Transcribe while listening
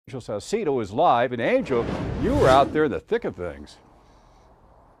Angel Salcedo is live, and Angel, you were out there in the thick of things.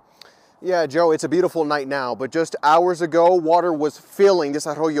 Yeah, Joe, it's a beautiful night now, but just hours ago, water was filling this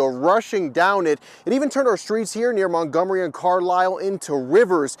arroyo, rushing down it. It even turned our streets here near Montgomery and Carlisle into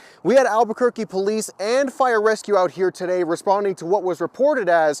rivers. We had Albuquerque police and fire rescue out here today responding to what was reported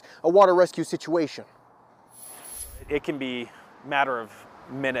as a water rescue situation. It can be a matter of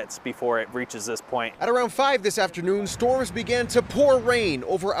minutes before it reaches this point. At around 5 this afternoon, storms began to pour rain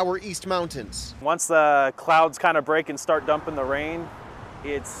over our east mountains. Once the clouds kind of break and start dumping the rain,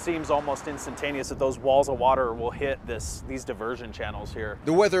 it seems almost instantaneous that those walls of water will hit these diversion channels here.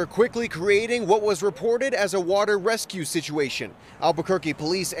 The weather quickly creating what was reported as a water rescue situation. Albuquerque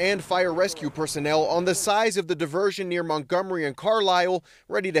police and fire rescue personnel on the sides of the diversion near Montgomery and Carlisle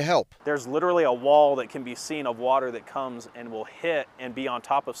ready to help. There's literally a wall that can be seen of water that comes and will hit and be on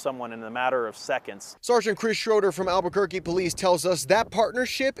top of someone in a matter of seconds. Sergeant Chris Schroeder from Albuquerque Police tells us that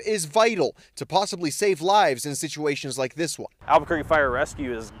partnership is vital to possibly save lives in situations like this one. Albuquerque Fire Rescue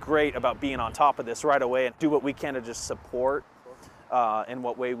is great about being on top of this right away and do what we can to just support in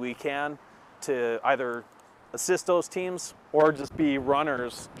what way we can to either assist those teams or just be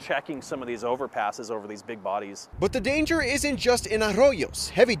runners checking some of these overpasses over these big bodies. But the danger isn't just in arroyos.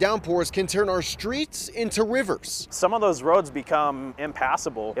 Heavy downpours can turn our streets into rivers. Some of those roads become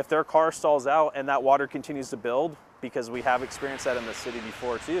impassable. If their car stalls out and that water continues to build, because we have experienced that in the city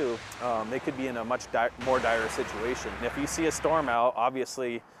before too, they could be in a much more dire situation. And if you see a storm out,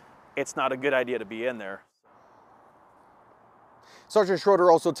 obviously it's not a good idea to be in there. Sergeant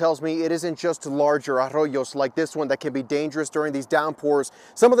Schroeder also tells me it isn't just larger arroyos like this one that can be dangerous during these downpours.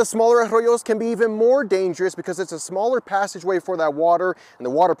 Some of the smaller arroyos can be even more dangerous because it's a smaller passageway for that water and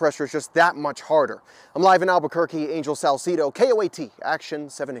the water pressure is just that much harder. I'm live in Albuquerque, Angel Salcedo, KOAT, Action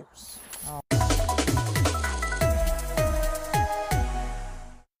 7 News.